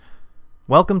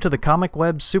Welcome to the Comic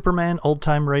Web Superman Old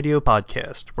Time Radio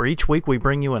Podcast, where each week we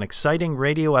bring you an exciting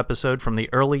radio episode from the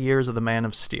early years of the Man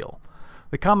of Steel.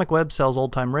 The Comic Web sells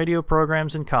old-time radio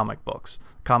programs and comic books.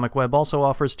 Comic Web also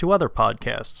offers two other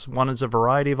podcasts. One is a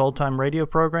variety of old-time radio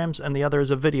programs, and the other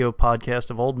is a video podcast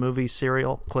of old movies,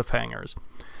 serial cliffhangers.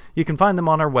 You can find them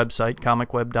on our website,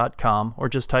 comicweb.com, or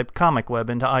just type Comic Web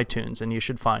into iTunes and you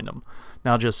should find them.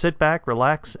 Now just sit back,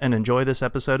 relax, and enjoy this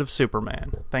episode of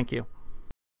Superman. Thank you.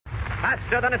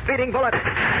 Faster than a speeding bullet.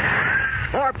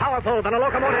 More powerful than a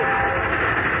locomotive.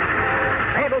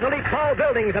 Able to leap tall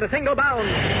buildings at a single bound.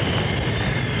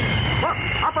 Look,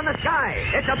 up in the sky.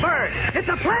 It's a bird. It's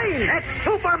a plane. It's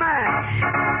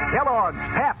Superman. Kellogg's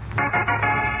Pep.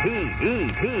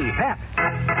 P-E-P, Pep.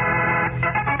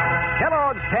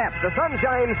 Kellogg's Pep, the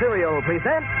Sunshine Cereal,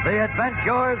 presents The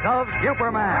Adventures of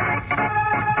Superman.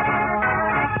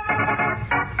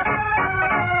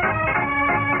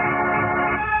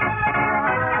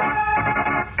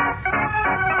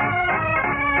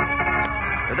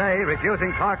 Today,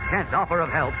 refusing Clark Kent's offer of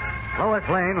help, Lois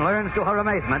Lane learns to her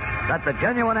amazement that the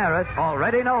genuine heiress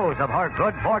already knows of her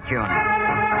good fortune.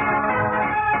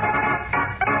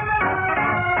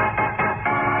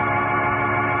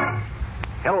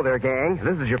 Hello there, gang.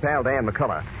 This is your pal Dan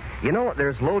McCullough. You know,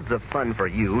 there's loads of fun for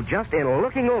you just in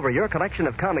looking over your collection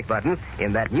of comic buttons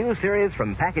in that new series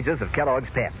from packages of Kellogg's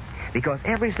Pep. Because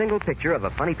every single picture of a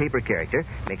funny paper character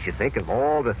makes you think of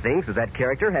all the things that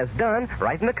character has done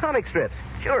right in the comic strips.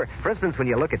 Sure, for instance, when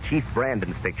you look at Chief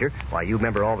Brandon's picture, why, you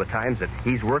remember all the times that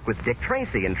he's worked with Dick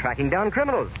Tracy in tracking down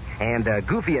criminals. And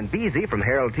Goofy and Beezy from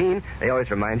Harold Teen, they always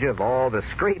remind you of all the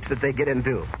scrapes that they get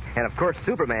into. And, of course,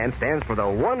 Superman stands for the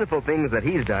wonderful things that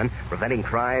he's done, preventing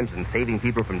crimes and saving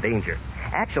people from danger.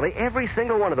 Actually, every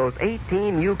single one of those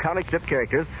 18 new comic strip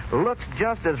characters looks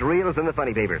just as real as in the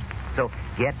funny papers. So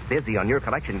get busy on your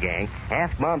collection, gang.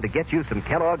 Ask Mom to get you some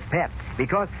Kellogg's Pep,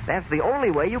 because that's the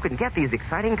only way you can get these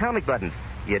exciting comic buttons.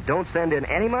 You don't send in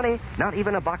any money, not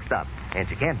even a box stop, and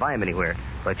you can't buy them anywhere.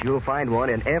 But you'll find one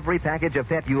in every package of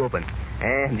Pep you open.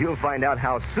 And you'll find out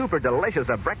how super delicious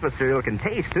a breakfast cereal can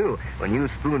taste, too, when you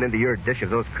spoon into your dish of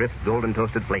those crisp, golden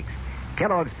toasted flakes.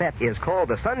 Kellogg's Pep is called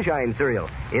the Sunshine Cereal.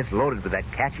 It's loaded with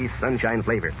that catchy sunshine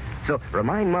flavor. So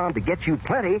remind Mom to get you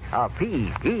plenty of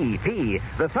P-E-P,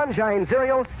 the Sunshine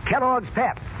Cereal, Kellogg's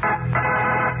Pep.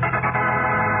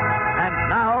 And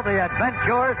now, the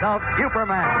adventures of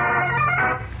Superman.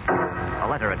 A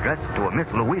letter addressed to a Miss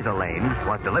Louisa Lane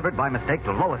was delivered by mistake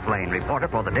to Lois Lane, reporter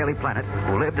for the Daily Planet,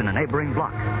 who lived in a neighboring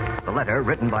block. The letter,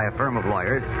 written by a firm of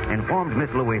lawyers, informed Miss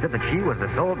Louisa that she was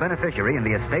the sole beneficiary in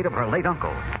the estate of her late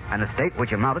uncle, an estate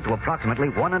which amounted to approximately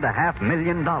 $1.5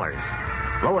 million.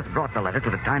 Lois brought the letter to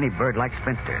the tiny bird-like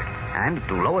spinster, and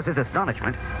to Lois's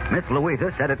astonishment, Miss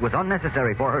Louisa said it was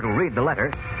unnecessary for her to read the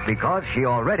letter because she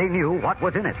already knew what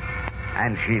was in it.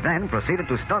 And she then proceeded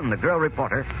to stun the girl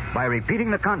reporter by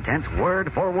repeating the contents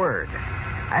word for word.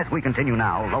 As we continue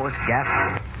now, Lois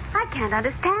gasped, I can't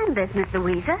understand this, Miss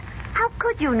Louisa. How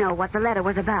could you know what the letter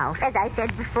was about? As I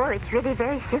said before, it's really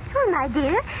very simple, my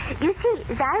dear. You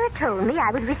see, Zara told me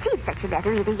I would receive such a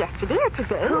letter either yesterday or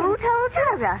today. Who told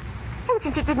you? Zara. And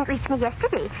since it didn't reach me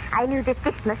yesterday, I knew that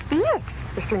this must be it,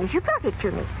 as soon as you brought it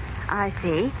to me. I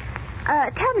see.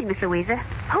 Tell me, Miss Louisa,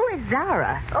 who is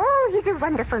Zara? Oh, he's a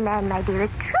wonderful man, my dear. A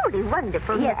truly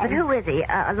wonderful Yes, man. but who is he?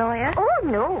 A lawyer? Oh,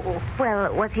 no.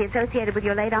 Well, was he associated with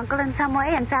your late uncle in some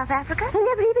way in South Africa? He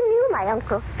never even knew my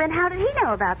uncle. Then how did he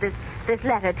know about this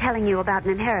letter telling you about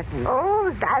an inheritance?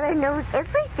 Oh, Zara knows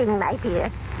everything, my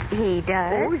dear. He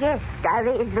does? Oh, yes.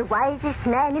 Zara is the wisest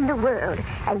man in the world,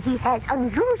 and he has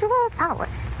unusual powers.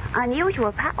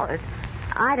 Unusual powers?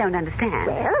 I don't understand.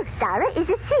 Well, Zara is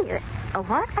a seer. A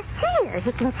what? A seer.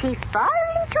 He can see far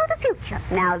into the future.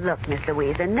 Now, look, Miss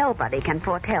Louisa, nobody can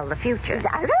foretell the future.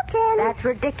 Zara can. That's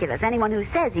ridiculous. Anyone who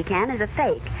says he can is a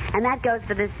fake. And that goes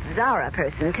for this Zara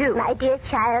person, too. My dear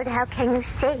child, how can you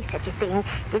say such a thing?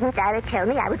 Didn't Zara tell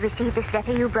me I would receive this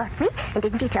letter you brought me? And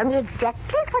didn't he tell me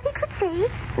exactly what he could say?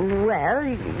 Well,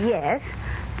 yes.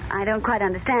 I don't quite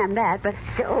understand that, but...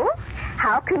 So?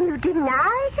 How can you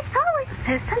deny his powers?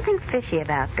 There's something fishy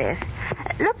about this.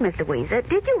 Look, Miss Louisa,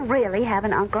 did you really have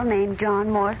an uncle named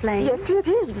John Morse Lane? Yes,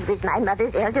 indeed. He was my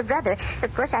mother's elder brother.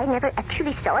 Of course, I never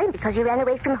actually saw him because he ran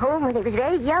away from home when he was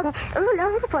very young. Oh,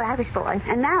 long before I was born.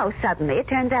 And now, suddenly, it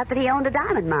turns out that he owned a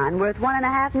diamond mine worth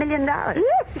 $1.5 million.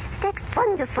 Yes, that's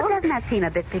wonderful. Well, doesn't that seem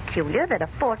a bit peculiar that a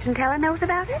fortune teller knows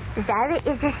about it? Zara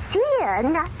is a seer,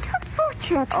 not a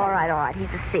fortune teller. All right. He's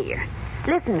a seer.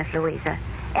 Listen, Miss Louisa.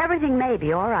 Everything may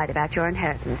be all right about your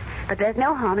inheritance, but there's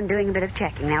no harm in doing a bit of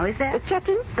checking now, is there?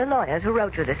 Checking? The lawyers who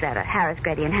wrote you this letter, Harris,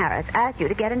 Grady, and Harris, asked you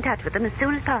to get in touch with them as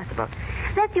soon as possible.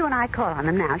 Let's you and I call on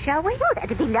them now, shall we? Oh,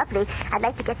 that'd be lovely. I'd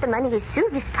like to get the money as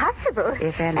soon as possible.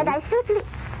 If any. And I certainly...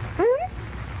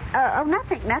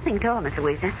 Nothing at all, Miss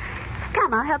Louisa.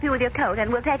 Come, I'll help you with your coat,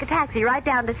 and we'll take a taxi right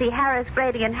down to see Harris,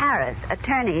 Brady, and Harris,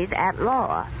 attorneys at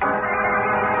law.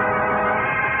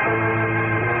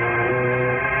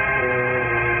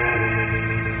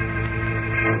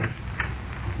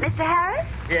 Mr. Harris?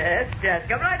 Yes.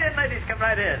 Come right in, ladies. Come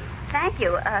right in. Thank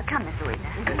you. Come, Miss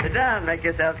Louisa. Sit down. Make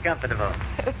yourselves comfortable.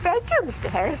 Thank you, Mr.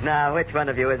 Harris. Now, which one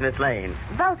of you is Miss Lane?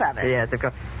 Both of us. Yes, of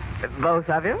course. Both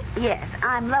of you? Yes,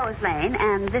 I'm Lois Lane,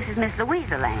 and this is Miss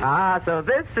Louisa Lane. Ah, so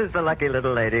this is the lucky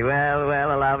little lady. Well,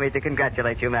 allow me to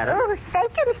congratulate you, madam. Oh,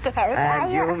 thank you, Mr. Harris.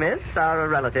 And you, miss, are a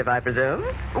relative, I presume?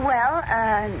 Well,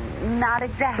 not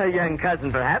exactly. A young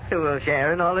cousin, perhaps, who will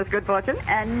share in all this good fortune?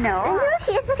 No, No.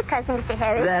 she isn't a cousin, Mr.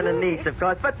 Harris. Then a niece, of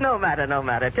course. But no matter.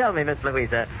 Tell me, Miss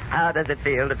Louisa, how does it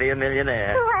feel to be a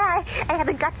millionaire? Oh, I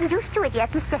haven't gotten used to it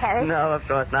yet, Mr. Harris. No, of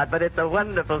course not, but it's a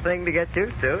wonderful thing to get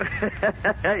used to.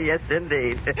 Yes,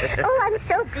 indeed. Oh, I'm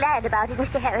so glad about it,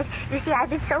 Mr. Harris. You see, I've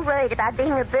been so worried about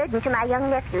being a burden to my young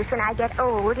nephews when I get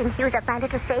old and use up my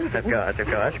little savings. Of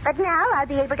course. But now I'll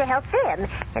be able to help them.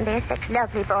 And they're such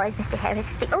lovely boys, Mr. Harris.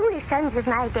 The only sons of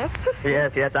my dead sister.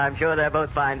 Yes, I'm sure they're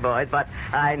both fine boys, but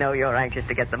I know you're anxious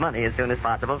to get the money as soon as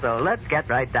possible, so let's get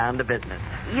right down to business.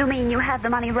 You mean you have the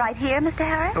money right here, Mr.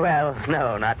 Harris? Well,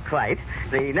 no, not quite.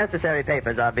 The necessary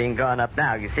papers are being drawn up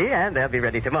now, you see, and they'll be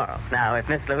ready tomorrow. Now, if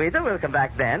Miss Louisa will come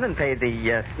back then and pay the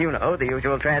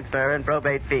usual transfer and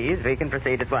probate fees, we can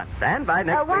proceed at once. And by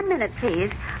next 1 minute,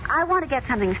 please. I want to get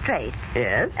something straight.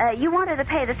 Yes? You wanted to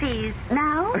pay the fees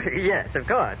now? Yes, of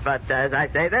course. But as I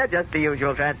say, they're just the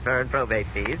usual transfer and probate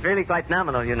fees. Really quite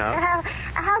nominal, you know.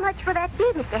 How much will that be,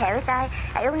 Mr. Harris? I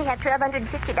only have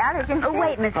 $1,250 in the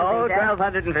Wait, Miss Oh, Louisa.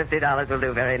 $1,250 will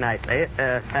do very nicely.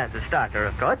 As a starter,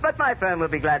 of course. But my firm will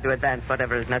be glad to advance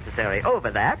whatever is necessary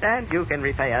over that, and you can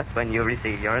repay us when you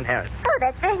receive your inheritance. Oh,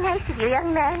 that's very nice of you,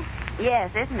 young man.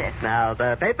 Yes, isn't it? Now,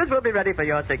 the papers will be ready for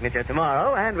your signature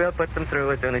tomorrow, and we'll put them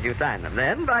through as soon as you sign them.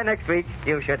 Then, by next week,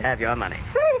 you should have your money.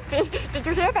 Did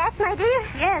you hear that, my dear?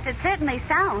 Yes, it certainly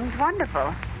sounds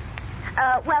wonderful.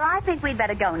 Well, I think we'd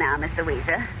better go now, Miss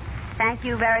Louisa. Thank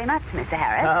you very much, Mr.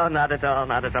 Harris. Oh, not at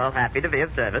all. Happy to be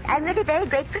of service. I'm really very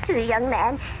grateful to you, young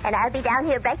man. And I'll be down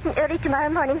here bright and early tomorrow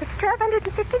morning with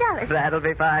 $1,250. That'll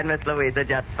be fine, Miss Louisa,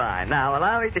 just fine. Now,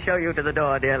 allow me to show you to the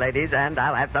door, dear ladies, and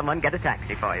I'll have someone get a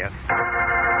taxi for you.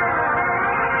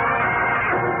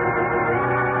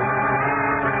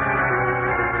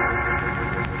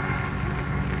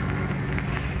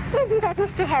 Isn't that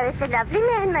Mr. Harris a lovely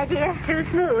man, my dear? Too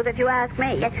smooth, if you ask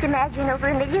me. Just imagine over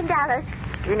 $1 million.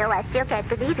 You know, I still can't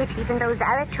believe it, even though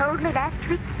Zara told me last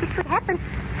week this would happen.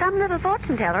 Some little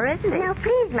fortune teller, isn't he? Now,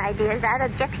 please, my dear, Zara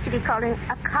objects to be called a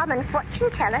common fortune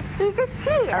teller. He's a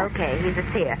seer. Okay, he's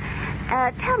a seer.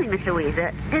 Tell me, Miss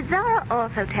Louisa, did Zara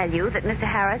also tell you that Mr.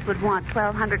 Harris would want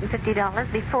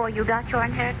 $1,250 before you got your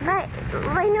inheritance?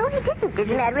 Why, no, he didn't. As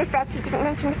a matter of fact, he didn't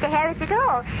mention Mr. Harris at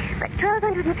all. But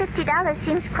 $1,250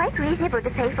 seems quite reasonable to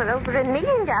pay for over $1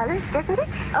 million, doesn't it?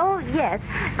 Oh, yes,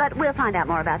 but we'll find out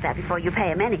more about that before you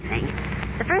pay him anything.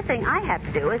 The first thing I have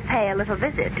to do is pay a little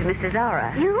visit to Mr.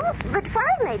 Zara. You? But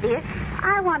why, my dear?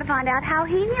 I want to find out how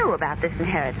he knew about this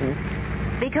inheritance.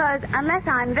 Because unless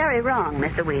I'm very wrong,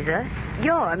 Miss Louisa,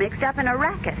 you're mixed up in a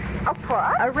racket. A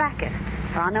what? A racket.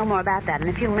 Well, I'll know more about that in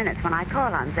a few minutes when I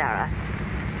call on Zara.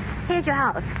 Here's your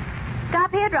house. Stop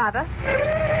here, driver.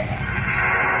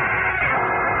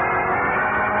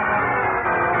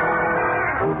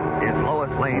 Is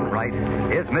Lois Lane right?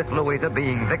 Is Miss Louisa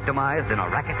being victimized in a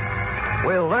racket?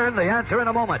 We'll learn the answer in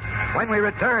a moment when we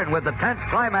return with the tense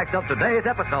climax of today's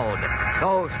episode.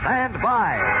 So stand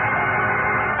by.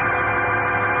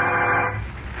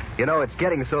 You know, it's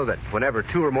getting so that whenever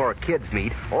two or more kids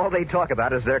meet, all they talk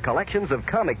about is their collections of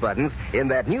comic buttons in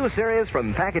that new series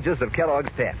from Packages of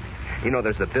Kellogg's Pep. You know,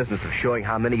 there's the business of showing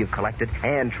how many you've collected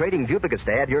and trading duplicates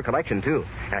to add to your collection, too.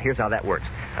 Now, here's how that works.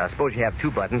 Suppose you have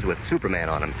 2 buttons with Superman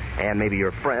on them, and maybe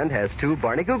your friend has 2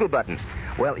 Barney Google buttons.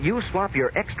 Well, you swap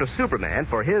your extra Superman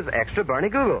for his extra Barney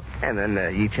Google, and then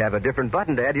each have a different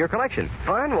button to add to your collection.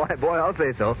 Fun? Why, boy, I'll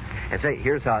say so. And say,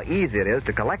 here's how easy it is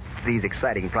to collect these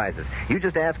exciting prizes. You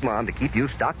just ask Mom to keep you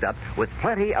stocked up with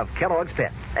plenty of Kellogg's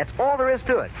Pep. That's all there is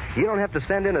to it. You don't have to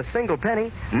send in a single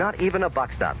penny, not even a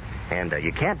buck stop. And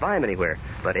you can't buy them anywhere.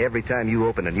 But every time you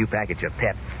open a new package of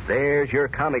Pep, there's your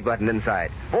comic button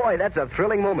inside. Boy, that's a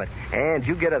thrilling moment. And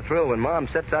you get a thrill when Mom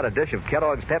sets out a dish of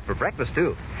Kellogg's Pep for breakfast,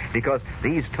 too. Because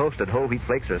these toasted whole wheat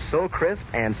flakes are so crisp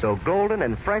and so golden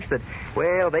and fresh that,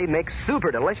 well, they make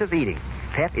super delicious eating.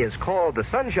 Pep is called the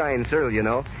Sunshine cereal, you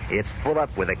know. It's full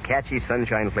up with a catchy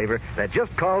sunshine flavor that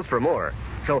just calls for more.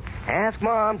 So ask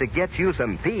Mom to get you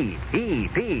some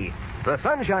P.E.P. The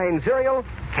Sunshine cereal,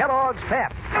 Kellogg's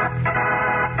Pep.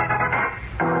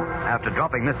 After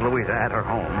dropping Miss Louisa at her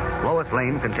home, Lois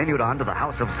Lane continued on to the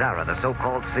house of Zara, the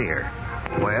so-called seer,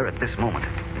 where, at this moment,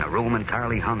 in a room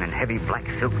entirely hung in heavy black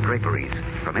silk draperies,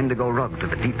 from indigo rug to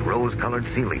the deep rose-colored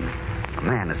ceiling, a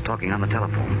man is talking on the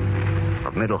telephone.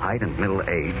 Of middle height and middle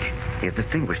age, he is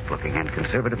distinguished-looking and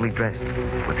conservatively dressed,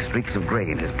 with streaks of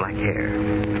gray in his black hair.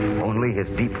 Only his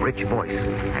deep, rich voice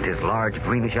and his large,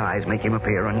 greenish eyes make him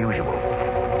appear unusual.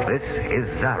 This is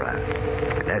Zara,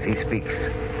 and as he speaks,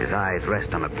 his eyes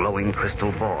rest on a glowing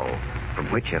crystal ball, from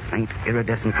which a faint,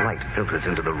 iridescent light filters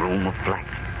into the room of black.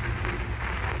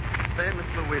 Say, Miss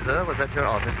Louisa was at your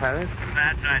office, Harris?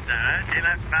 That's right, Zara. She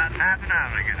left about half an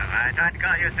hour ago. I tried to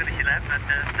call you as soon as she left, but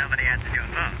nobody answered your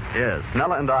phone. Yes,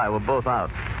 Nella and I were both out.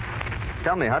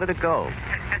 Tell me, how did it go?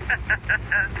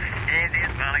 Easy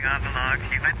as falling off a log.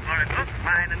 She went for it hook,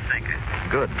 line, and sinker.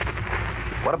 Good.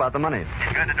 What about the money?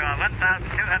 She's going to draw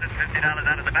 $1,250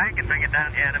 out of the bank and bring it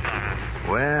down here tomorrow.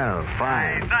 Well, I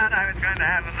fine. thought I was going to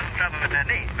have a little trouble with her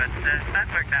niece, but that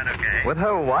worked out okay. With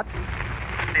her what?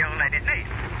 The old lady's niece.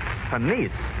 Her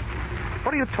niece?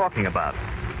 What are you talking about?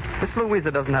 Miss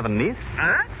Louisa doesn't have a niece.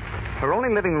 Huh? Her only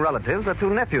living relatives are two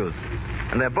nephews,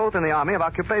 and they're both in the Army of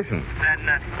Occupation. Then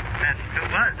who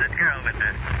was that girl with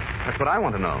her? That's what I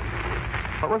want to know.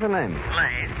 What was her name?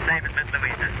 Lane. Same as Miss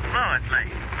Louisa. Lois Lane.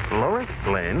 Lois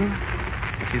Lane?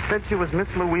 She said she was Miss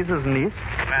Louisa's niece?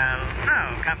 Well,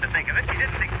 no, come to think of it, she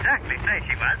didn't exactly say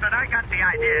she was, but I got the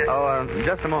idea. Oh,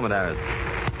 just a moment, Harris.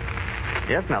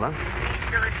 Yes, Nella? She's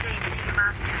still at sea to see the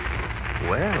master.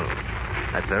 Well,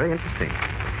 that's very interesting.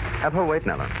 Have her wait,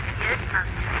 Nella. Yes, master.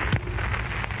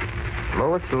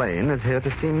 Lois Lane is here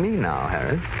to see me now,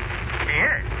 Harris. She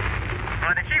is?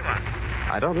 What does she want?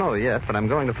 I don't know yet, but I'm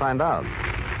going to find out.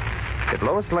 If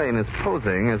Lois Lane is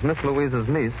posing as Miss Louisa's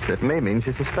niece, it may mean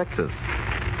she suspects us.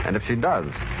 And if she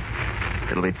does,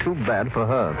 it'll be too bad for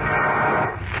her.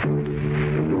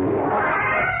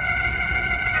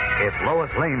 If Lois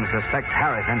Lane suspects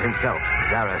Harris and himself,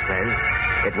 Zara says,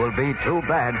 it will be too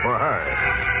bad for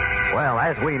her. Well,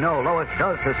 as we know, Lois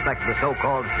does suspect the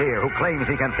so-called seer who claims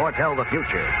he can foretell the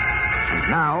future.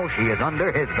 And now she is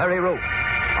under his very roof,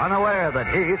 unaware that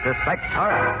he suspects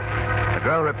her. The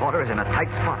girl reporter is in a tight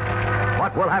spot.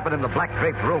 What will happen in the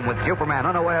black-draped room with Superman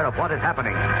unaware of what is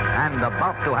happening and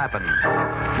about to happen?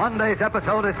 Monday's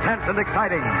episode is tense and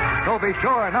exciting, so be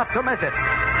sure not to miss it.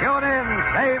 Tune in,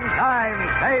 same time,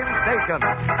 same station.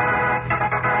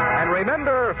 And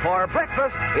remember, for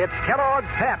breakfast, it's Kellogg's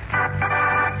Pep.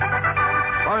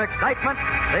 For excitement,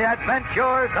 the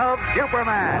adventures of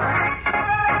Superman.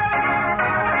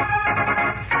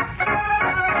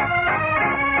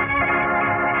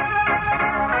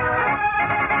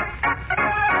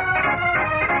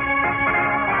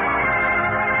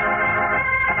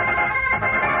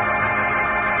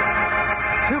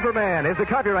 Superman is a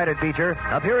copyrighted feature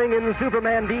appearing in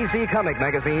Superman DC comic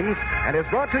magazines and is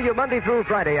brought to you Monday through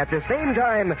Friday at the same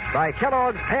time by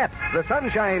Kellogg's Pep, the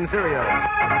Sunshine cereal.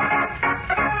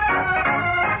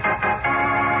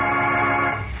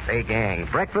 Say, gang,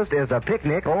 breakfast is a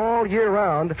picnic all year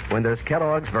round when there's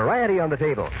Kellogg's Variety on the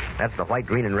table. That's the white,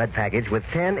 green, and red package with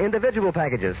 10 individual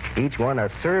packages, each one a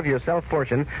serve-yourself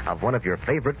portion of one of your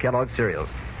favorite Kellogg's cereals.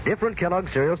 Different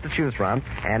Kellogg's cereals to choose from,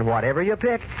 and whatever you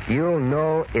pick, you'll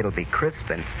know it'll be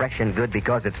crisp and fresh and good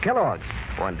because it's Kellogg's.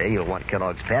 One day you'll want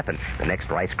Kellogg's Pep, and the next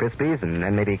Rice Krispies, and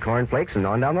then maybe Corn Flakes, and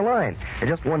on down the line. And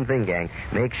just one thing, gang,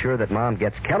 make sure that Mom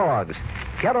gets Kellogg's.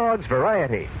 Kellogg's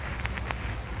Variety.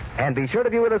 And be sure to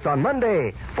be with us on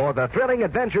Monday for the thrilling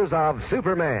adventures of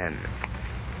Superman.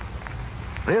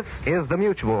 This is the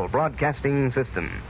Mutual Broadcasting System.